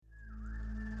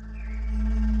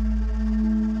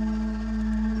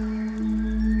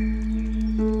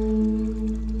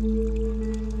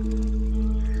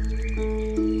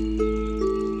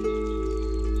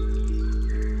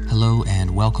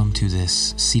Welcome to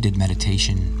this seated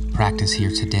meditation practice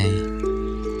here today,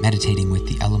 meditating with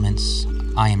the elements.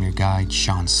 I am your guide,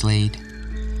 Sean Slade,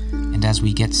 and as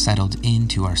we get settled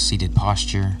into our seated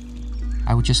posture,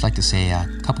 I would just like to say a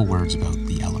couple words about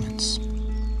the elements.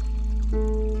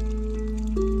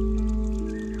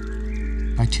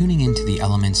 By tuning into the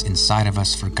elements inside of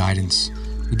us for guidance,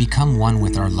 we become one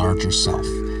with our larger self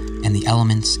and the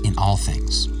elements in all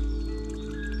things.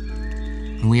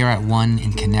 When we are at one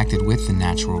and connected with the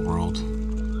natural world,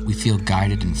 we feel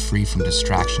guided and free from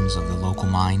distractions of the local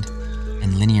mind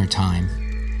and linear time,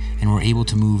 and we're able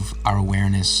to move our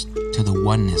awareness to the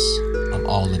oneness of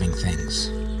all living things.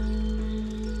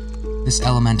 This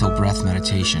elemental breath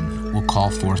meditation will call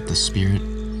forth the spirit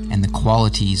and the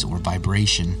qualities or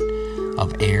vibration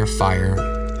of air,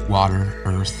 fire, water,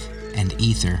 earth, and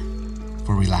ether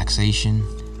for relaxation,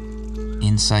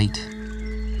 insight,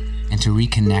 and to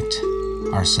reconnect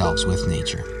ourselves with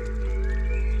nature.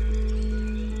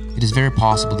 It is very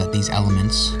possible that these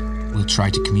elements will try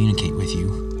to communicate with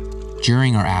you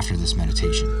during or after this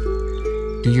meditation.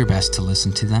 Do your best to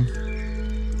listen to them.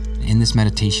 In this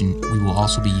meditation, we will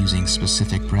also be using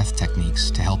specific breath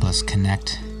techniques to help us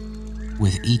connect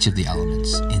with each of the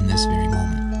elements in this very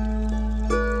moment.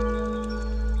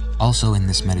 Also in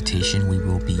this meditation, we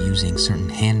will be using certain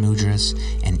hand mudras,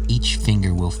 and each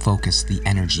finger will focus the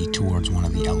energy towards one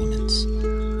of the elements.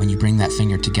 When you bring that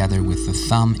finger together with the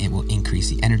thumb, it will increase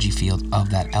the energy field of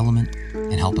that element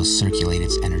and help us circulate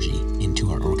its energy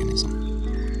into our organism.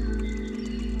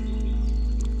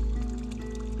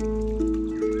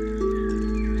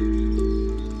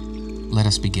 Let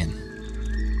us begin.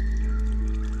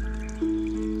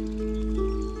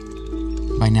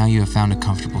 By now you have found a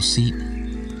comfortable seat,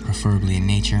 preferably in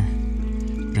nature,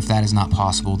 but if that is not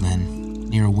possible, then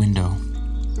near a window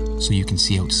so you can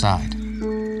see outside.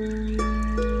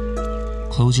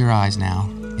 Close your eyes now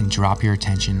and drop your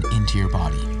attention into your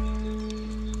body.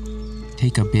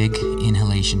 Take a big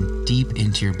inhalation deep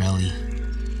into your belly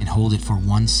and hold it for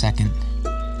 1 second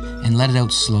and let it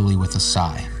out slowly with a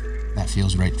sigh that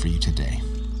feels right for you today.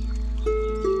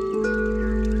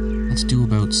 Let's do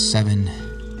about 7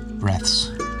 breaths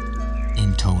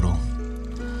in total.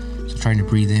 So trying to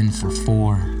breathe in for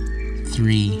 4,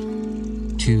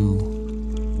 3, 2,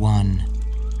 1.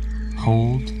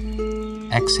 Hold.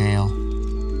 Exhale.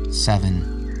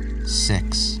 7,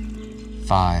 6,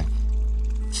 5,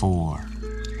 4,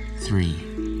 3,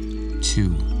 2,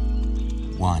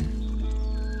 1.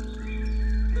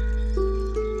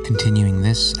 Continuing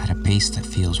this at a pace that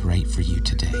feels right for you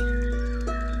today.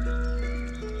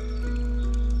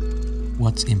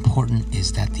 What's important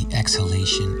is that the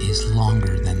exhalation is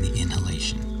longer than the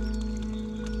inhalation.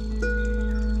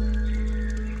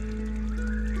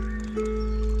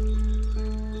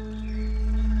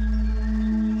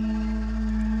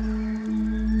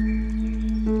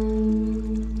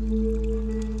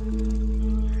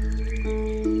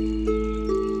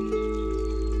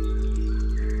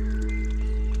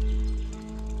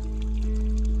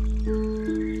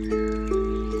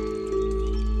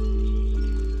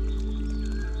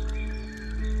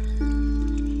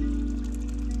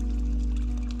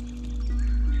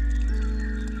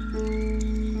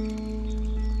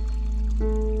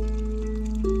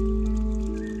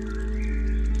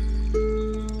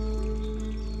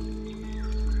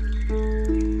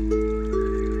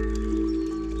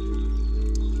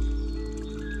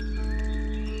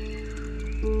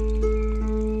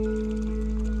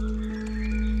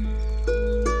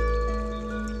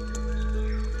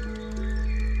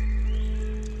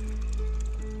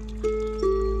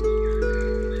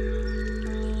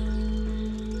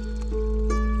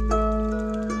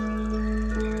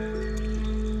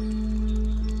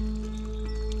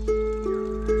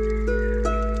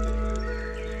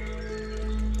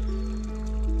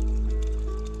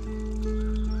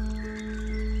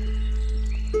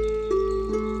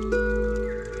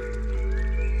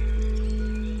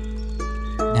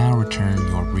 Return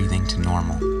your breathing to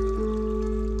normal.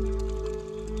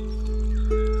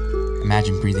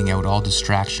 Imagine breathing out all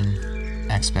distraction,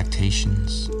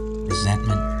 expectations,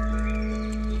 resentment,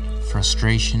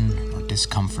 frustration, or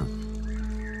discomfort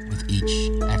with each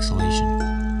exhalation.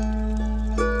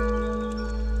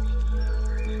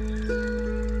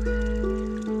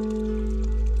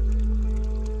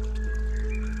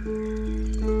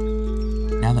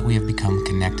 Now that we have become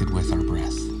connected with our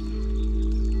breath,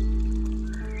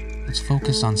 let's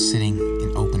focus on sitting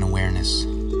in open awareness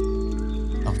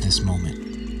of this moment,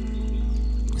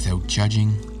 without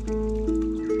judging,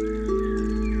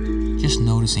 just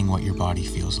noticing what your body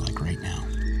feels like right now.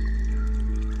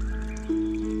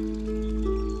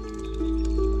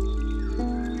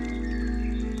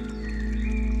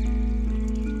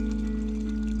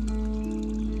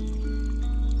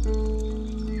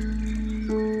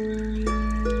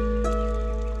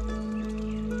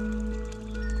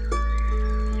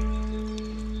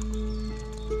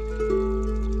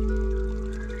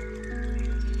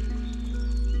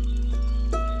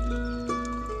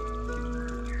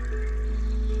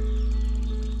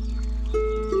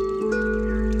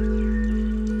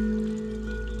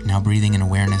 Now breathing in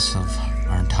awareness of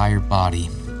our entire body,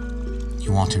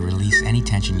 you want to release any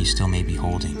tension you still may be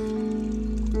holding.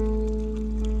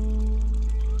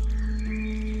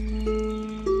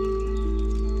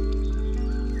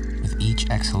 With each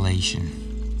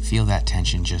exhalation, feel that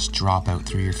tension just drop out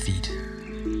through your feet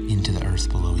into the earth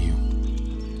below you.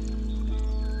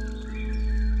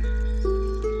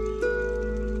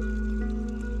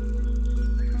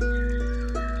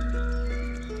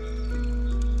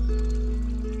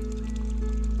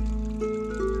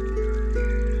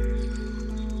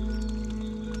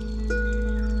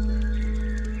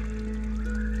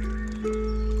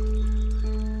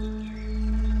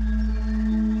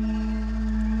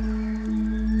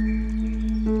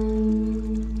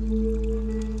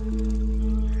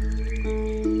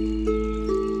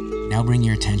 Now bring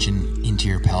your attention into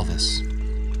your pelvis.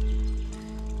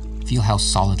 Feel how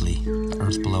solidly the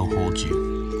earth below holds you.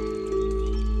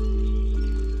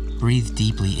 Breathe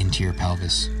deeply into your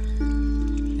pelvis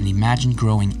and imagine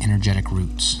growing energetic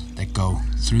roots that go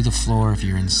through the floor if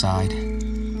you're inside,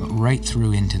 but right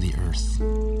through into the earth.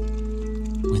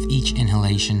 With each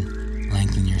inhalation,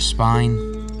 lengthen your spine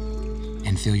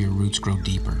and feel your roots grow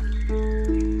deeper.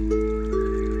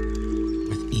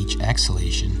 With each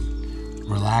exhalation,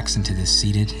 relax into this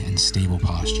seated and stable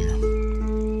posture.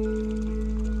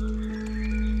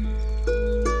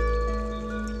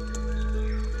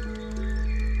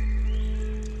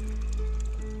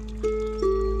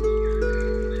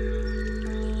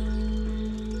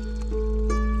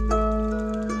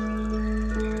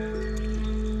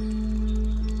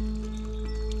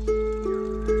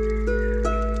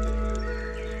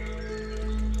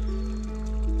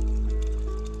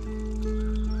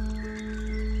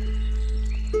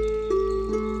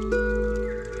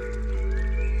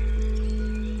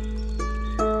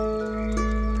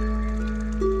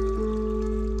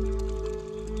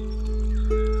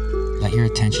 Let your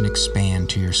attention expand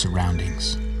to your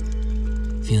surroundings,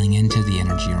 feeling into the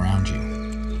energy around you,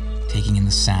 taking in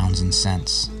the sounds and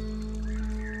scents.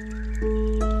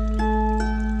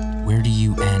 Where do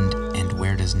you end and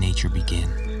where does nature begin?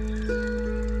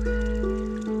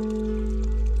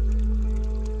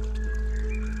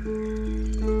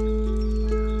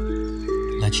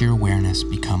 Let your awareness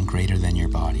become greater than your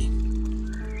body.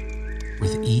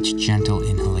 With each gentle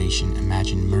inhalation,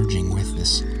 imagine merging with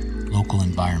this local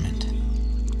environment.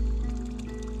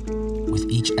 With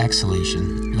each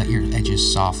exhalation, let your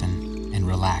edges soften and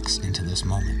relax into this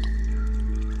moment.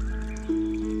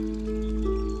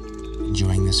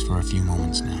 Enjoying this for a few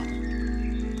moments now.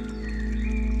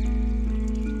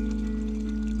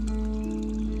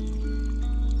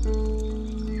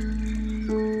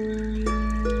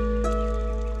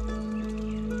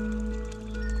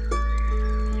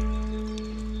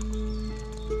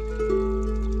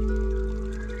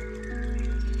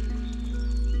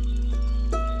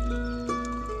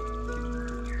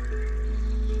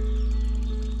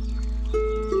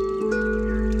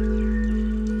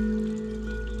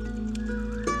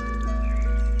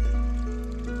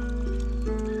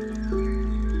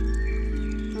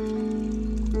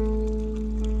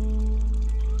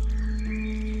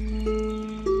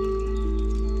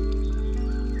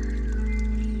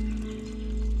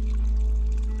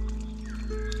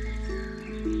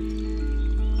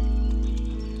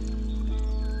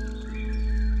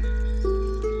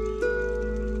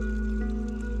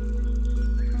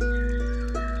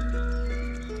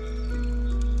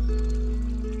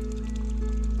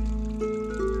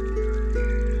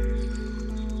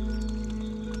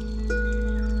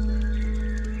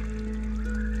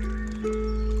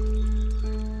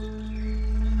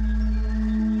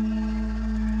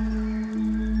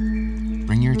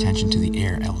 Bring your attention to the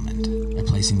air element by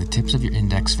placing the tips of your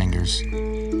index fingers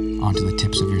onto the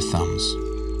tips of your thumbs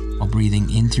while breathing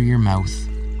in through your mouth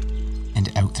and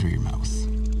out through your mouth.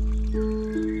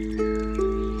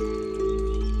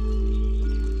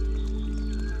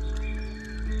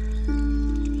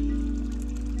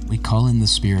 We call in the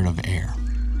spirit of air.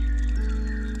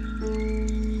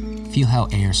 Feel how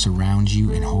air surrounds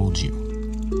you and holds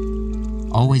you,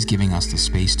 always giving us the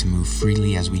space to move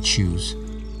freely as we choose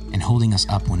and holding us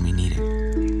up when we need it.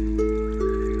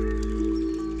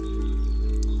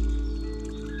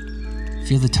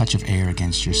 Feel the touch of air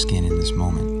against your skin in this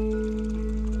moment.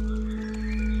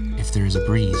 If there is a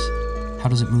breeze, how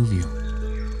does it move you?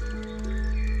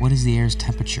 What is the air's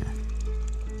temperature?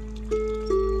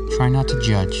 Try not to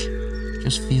judge,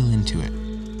 just feel into it.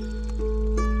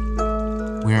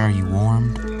 Where are you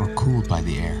warmed or cooled by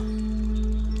the air?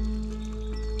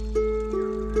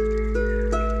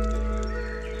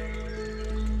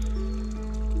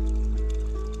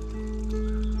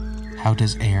 How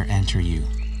does air enter you?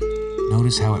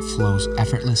 Notice how it flows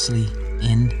effortlessly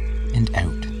in and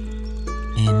out,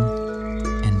 in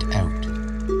and out.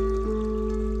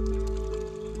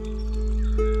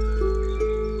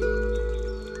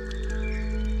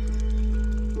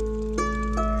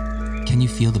 Can you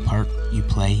feel the part you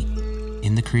play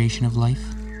in the creation of life?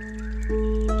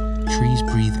 Trees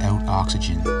breathe out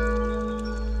oxygen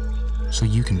so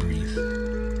you can breathe.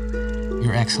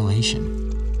 Your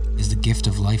exhalation is the gift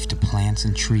of life to plants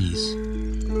and trees.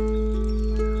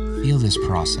 Feel this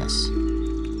process.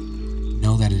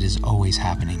 Know that it is always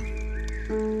happening.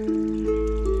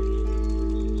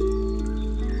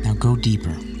 Now go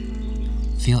deeper.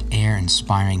 Feel air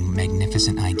inspiring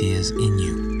magnificent ideas in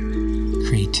you.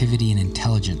 Creativity and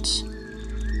intelligence,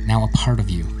 now a part of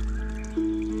you.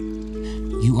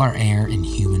 You are air in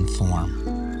human form.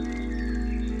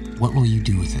 What will you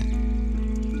do with it?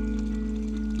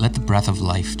 Let the breath of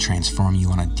life transform you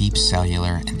on a deep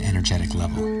cellular and energetic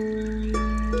level.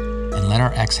 And let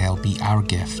our exhale be our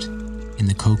gift in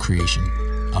the co-creation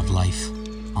of life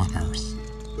on Earth.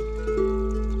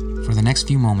 For the next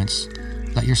few moments,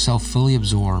 let yourself fully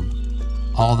absorb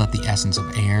all that the essence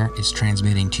of air is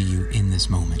transmitting to you in this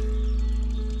moment.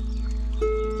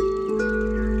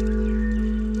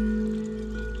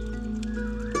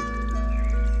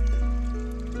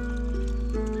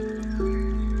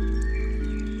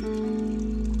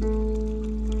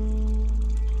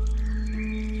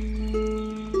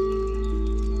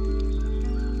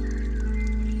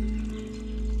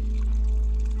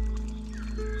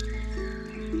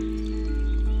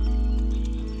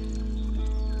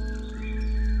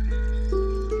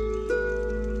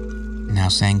 Now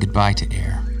saying goodbye to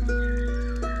air,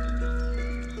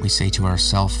 we say to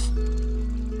ourselves,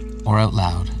 or out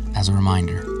loud as a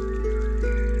reminder,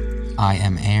 I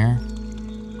am air,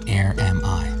 air am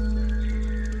I.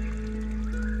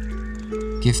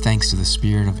 Give thanks to the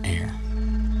spirit of air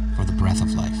for the breath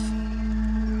of life.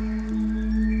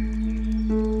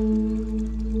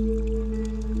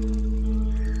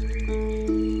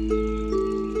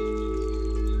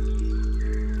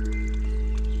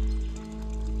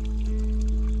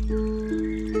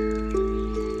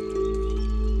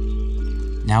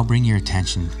 Now bring your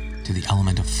attention to the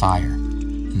element of fire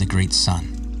in the great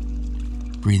sun,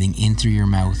 breathing in through your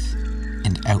mouth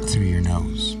and out through your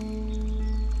nose.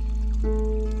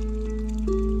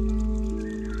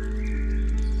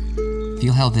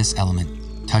 Feel how this element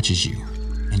touches you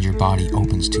and your body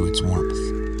opens to its warmth.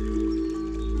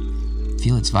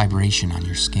 Feel its vibration on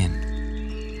your skin.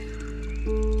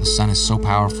 The sun is so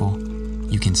powerful,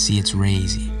 you can see its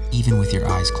rays even with your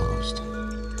eyes closed.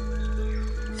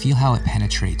 Feel how it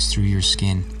penetrates through your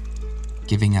skin,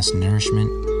 giving us nourishment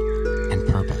and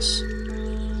purpose,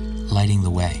 lighting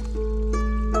the way.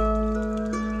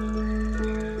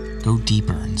 Go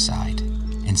deeper inside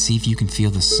and see if you can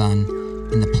feel the sun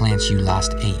in the plants you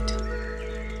last ate.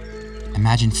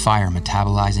 Imagine fire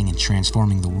metabolizing and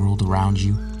transforming the world around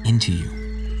you into you.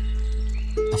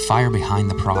 The fire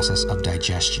behind the process of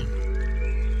digestion,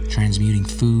 transmuting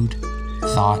food,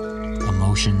 thought,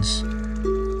 emotions,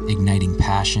 igniting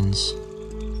passions,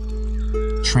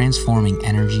 transforming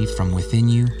energy from within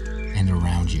you and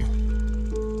around you.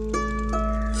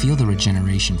 Feel the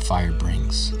regeneration fire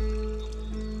brings.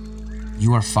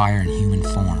 You are fire in human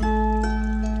form.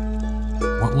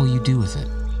 What will you do with it?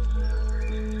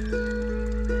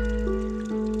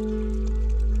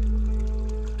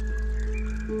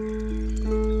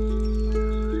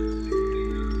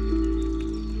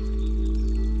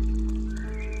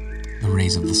 The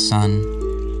rays of the sun,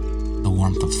 the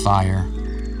warmth of fire,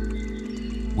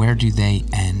 where do they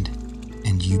end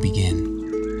and you begin?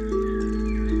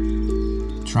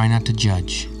 Try not to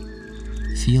judge.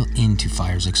 Feel into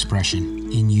fire's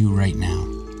expression in you right now.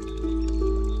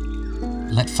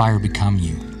 Let fire become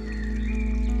you.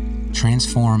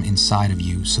 Transform inside of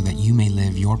you so that you may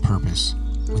live your purpose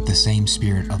with the same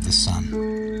spirit of the sun,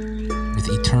 with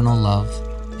eternal love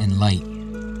and light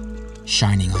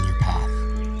shining on your path.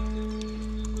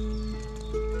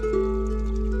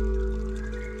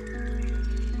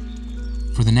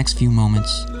 For the next few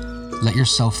moments, let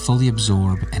yourself fully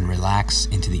absorb and relax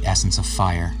into the essence of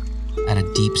fire at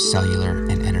a deep cellular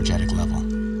and energetic level.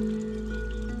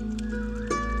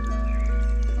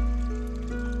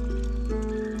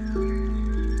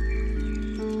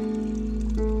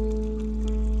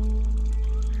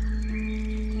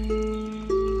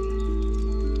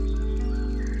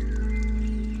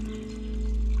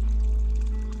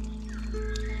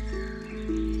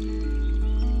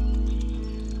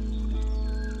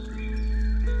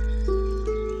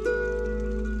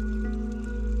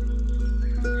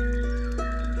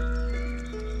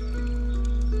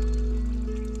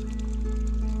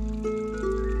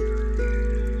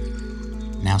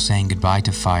 Now saying goodbye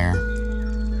to fire,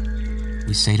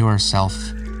 we say to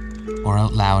ourselves, or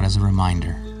out loud as a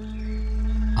reminder,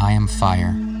 I am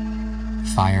fire,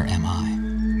 fire am I.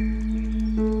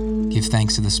 Give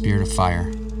thanks to the spirit of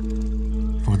fire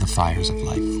for the fires of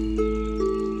life.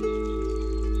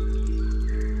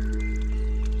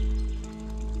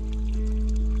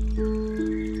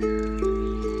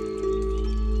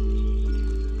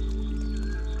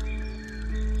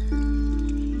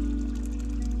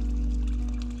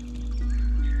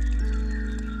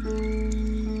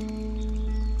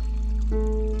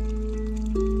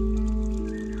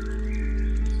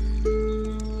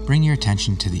 Bring your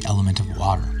attention to the element of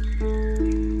water.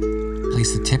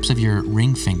 Place the tips of your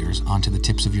ring fingers onto the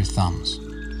tips of your thumbs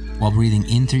while breathing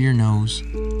in through your nose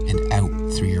and out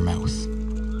through your mouth.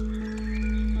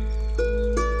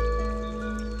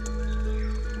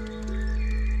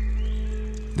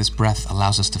 This breath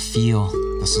allows us to feel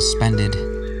the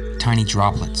suspended, tiny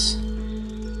droplets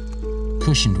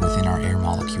cushioned within our air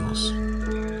molecules,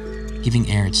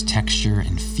 giving air its texture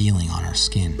and feeling on our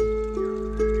skin.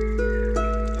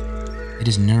 It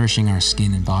is nourishing our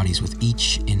skin and bodies with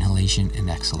each inhalation and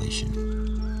exhalation.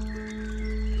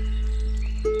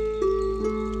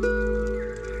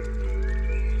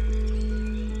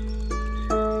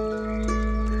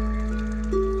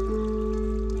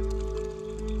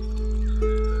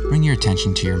 Bring your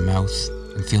attention to your mouth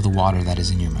and feel the water that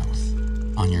is in your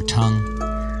mouth, on your tongue,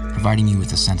 providing you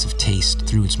with a sense of taste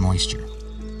through its moisture.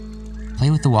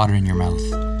 Play with the water in your mouth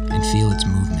and feel its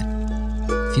movement.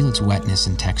 Feel its wetness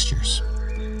and textures.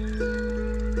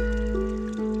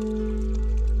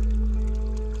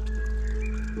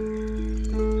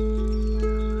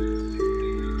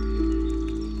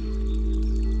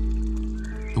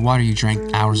 The water you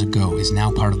drank hours ago is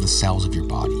now part of the cells of your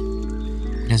body.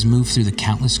 It has moved through the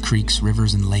countless creeks,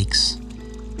 rivers, and lakes,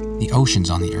 the oceans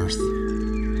on the earth.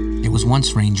 It was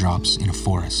once raindrops in a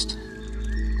forest.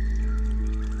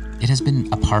 It has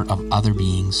been a part of other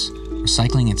beings,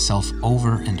 recycling itself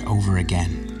over and over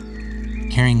again,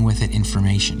 carrying with it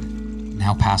information,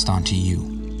 now passed on to you.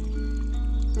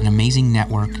 An amazing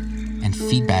network and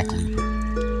feedback loop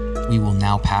we will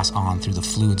now pass on through the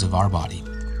fluids of our body.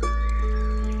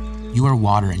 You are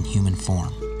water in human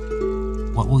form.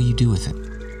 What will you do with it?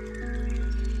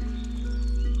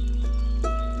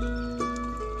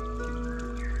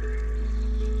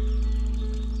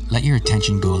 Let your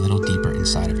attention go a little deeper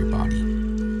inside of your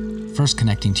body, first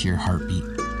connecting to your heartbeat,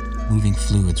 moving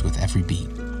fluids with every beat.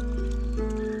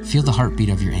 Feel the heartbeat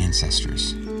of your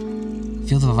ancestors.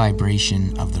 Feel the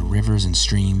vibration of the rivers and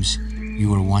streams you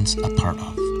were once a part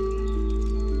of.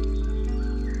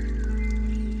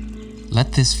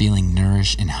 Let this feeling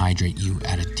nourish and hydrate you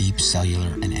at a deep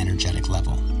cellular and energetic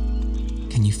level.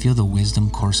 Can you feel the wisdom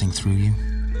coursing through you?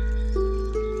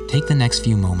 Take the next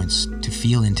few moments to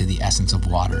feel into the essence of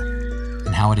water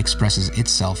and how it expresses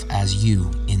itself as you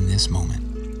in this moment.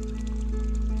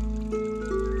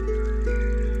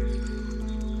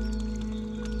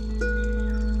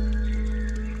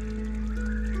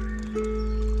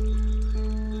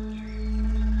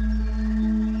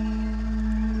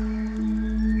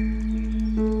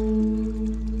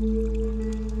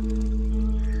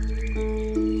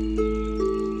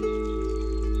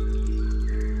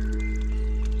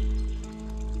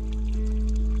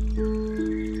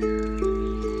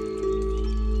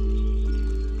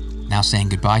 Now saying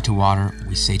goodbye to water,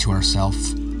 we say to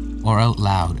ourselves, or out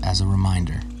loud as a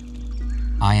reminder,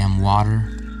 I am water,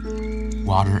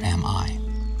 water am I.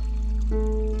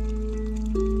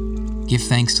 Give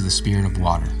thanks to the spirit of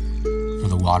water for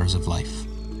the waters of life.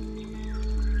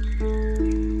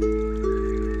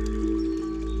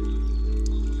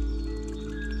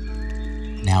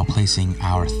 Now placing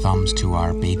our thumbs to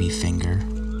our baby finger,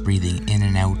 breathing in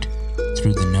and out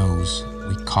through the nose,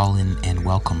 we call in and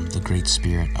welcome the great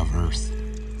spirit of Earth.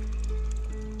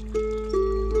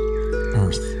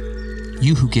 Earth,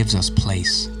 you who gives us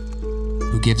place,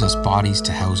 who gives us bodies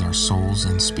to house our souls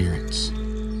and spirits.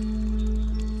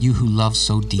 You who love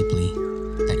so deeply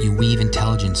that you weave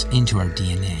intelligence into our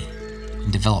DNA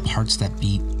and develop hearts that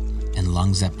beat and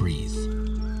lungs that breathe.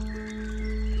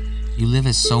 You live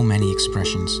as so many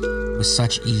expressions with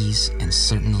such ease and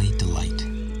certainly delight.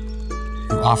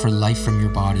 You offer life from your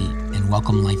body and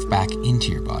welcome life back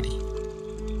into your body.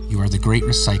 You are the great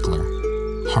recycler,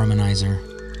 harmonizer,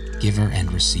 giver,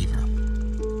 and receiver.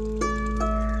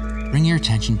 Bring your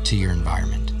attention to your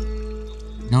environment.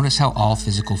 Notice how all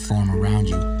physical form around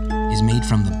you is made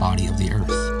from the body of the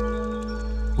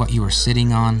earth. What you are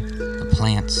sitting on, the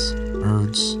plants,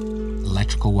 birds,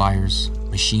 electrical wires,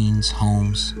 machines,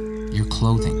 homes, your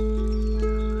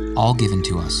clothing, all given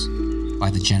to us by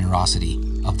the generosity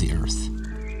of the earth.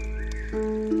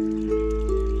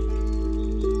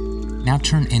 Now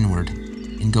turn inward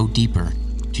and go deeper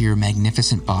to your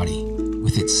magnificent body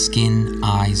with its skin,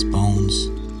 eyes, bones,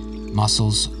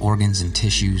 muscles, organs, and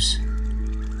tissues,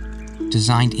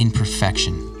 designed in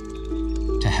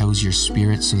perfection to house your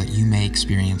spirit so that you may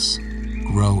experience,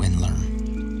 grow, and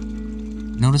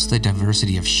learn. Notice the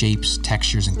diversity of shapes,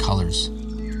 textures, and colors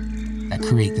that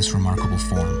create this remarkable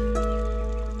form.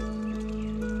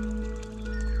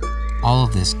 All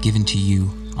of this given to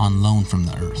you on loan from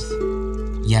the earth.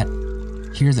 Yet,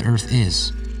 here the earth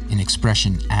is, in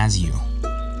expression as you.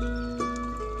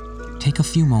 Take a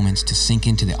few moments to sink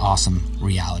into the awesome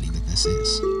reality that this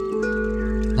is.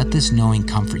 Let this knowing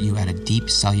comfort you at a deep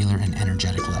cellular and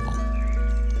energetic level.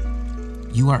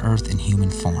 You are earth in human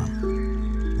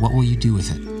form. What will you do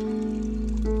with it?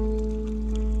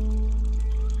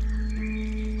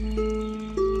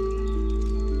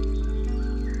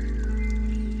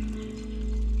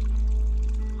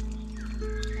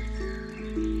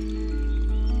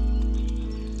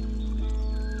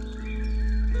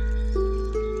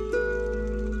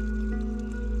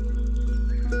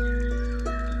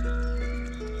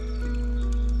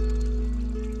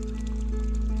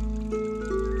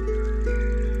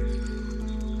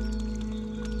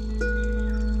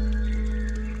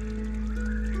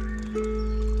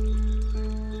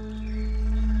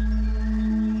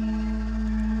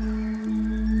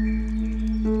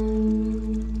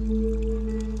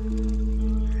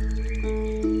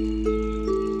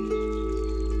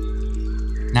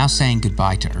 Now saying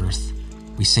goodbye to Earth,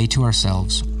 we say to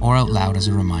ourselves or out loud as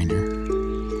a reminder,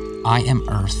 I am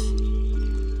Earth,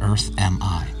 Earth am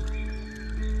I.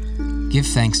 Give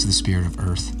thanks to the Spirit of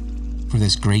Earth for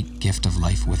this great gift of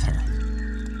life with her.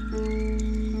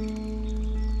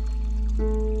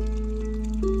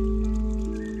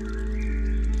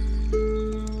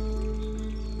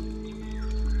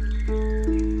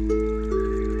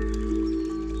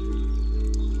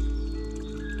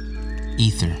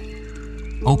 Ether.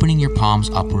 Opening your palms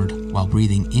upward while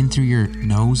breathing in through your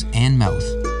nose and mouth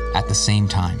at the same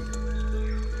time.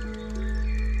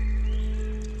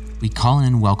 We call in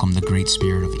and welcome the Great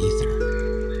Spirit of Ether.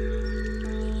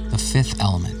 The fifth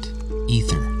element,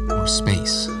 ether or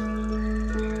space.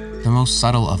 The most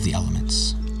subtle of the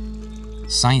elements.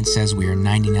 Science says we are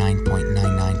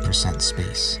 99.99%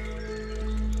 space.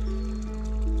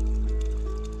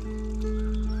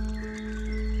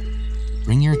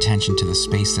 Bring your attention to the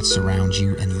space that surrounds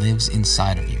you and lives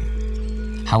inside of you,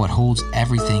 how it holds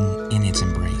everything in its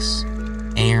embrace: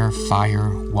 air, fire,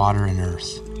 water, and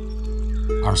earth.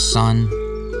 Our sun,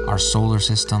 our solar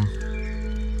system,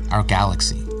 our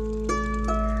galaxy.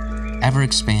 Ever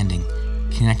expanding,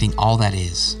 connecting all that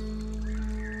is.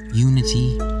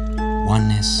 Unity,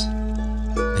 oneness,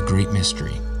 the great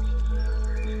mystery.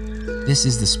 This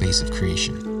is the space of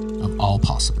creation, of all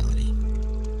possibility,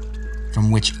 from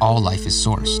which all life is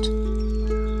sourced.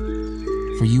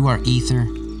 For you are ether,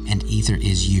 and ether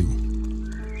is you.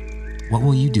 What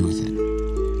will you do with it?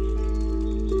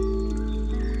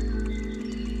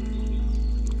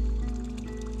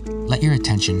 Let your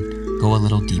attention go a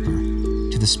little deeper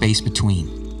to the space between,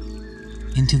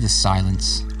 into the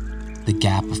silence, the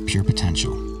gap of pure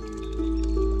potential.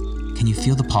 Can you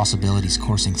feel the possibilities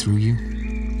coursing through you?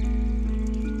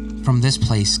 From this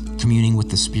place, communing with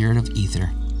the spirit of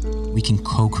ether, we can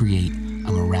co-create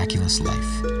a miraculous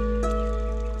life.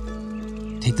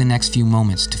 Take the next few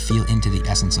moments to feel into the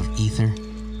essence of ether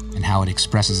and how it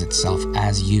expresses itself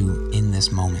as you in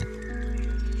this moment.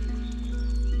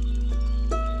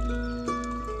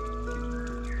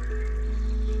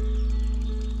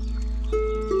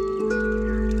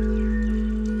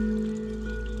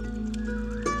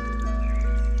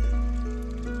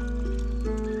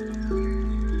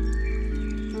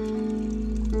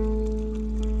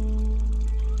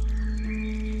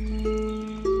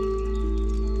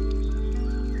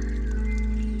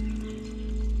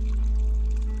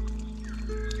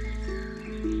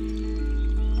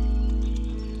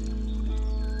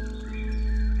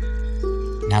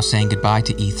 Now saying goodbye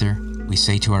to ether, we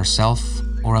say to ourselves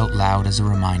or out loud as a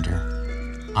reminder,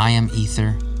 I am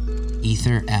ether,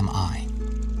 ether am I.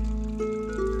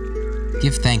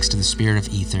 Give thanks to the spirit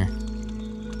of ether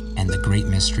and the great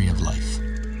mystery of life.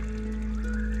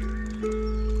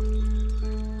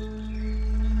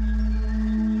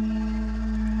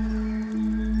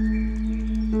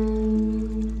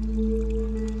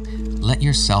 Let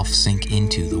yourself sink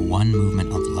into the one movement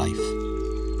of life,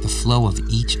 the flow of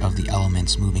each of the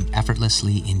elements moving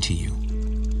effortlessly into you,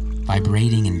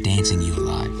 vibrating and dancing you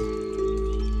alive.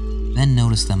 Then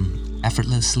notice them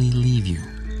effortlessly leave you,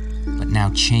 but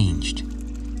now changed,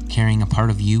 carrying a part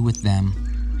of you with them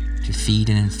to feed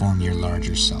and inform your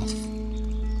larger self,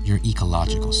 your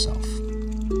ecological self.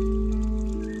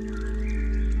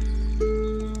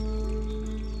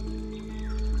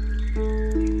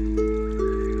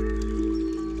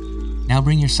 Now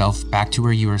bring yourself back to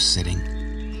where you are sitting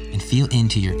and feel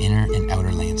into your inner and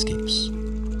outer landscapes.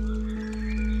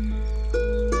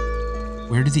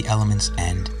 Where do the elements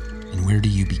end and where do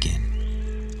you begin?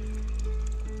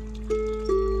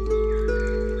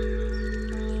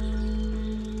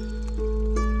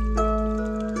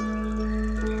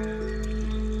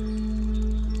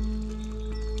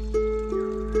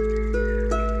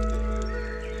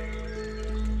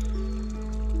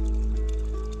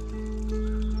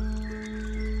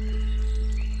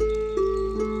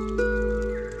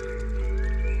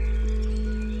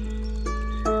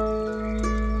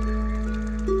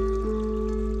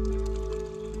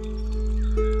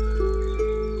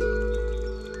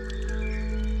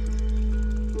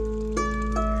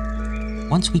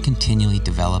 Once we continually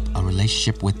develop a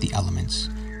relationship with the elements,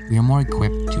 we are more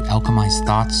equipped to alchemize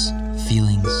thoughts,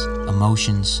 feelings,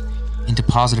 emotions into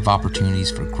positive opportunities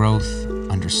for growth,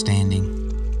 understanding,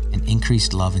 and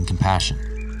increased love and compassion.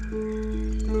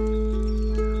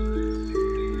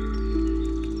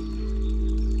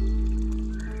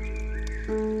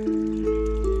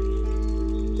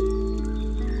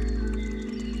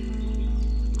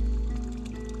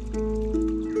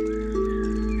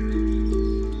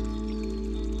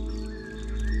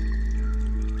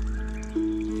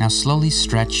 Now slowly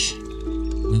stretch,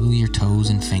 wiggle your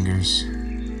toes and fingers,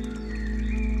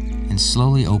 and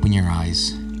slowly open your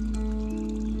eyes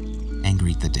and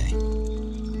greet the day.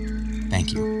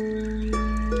 Thank you.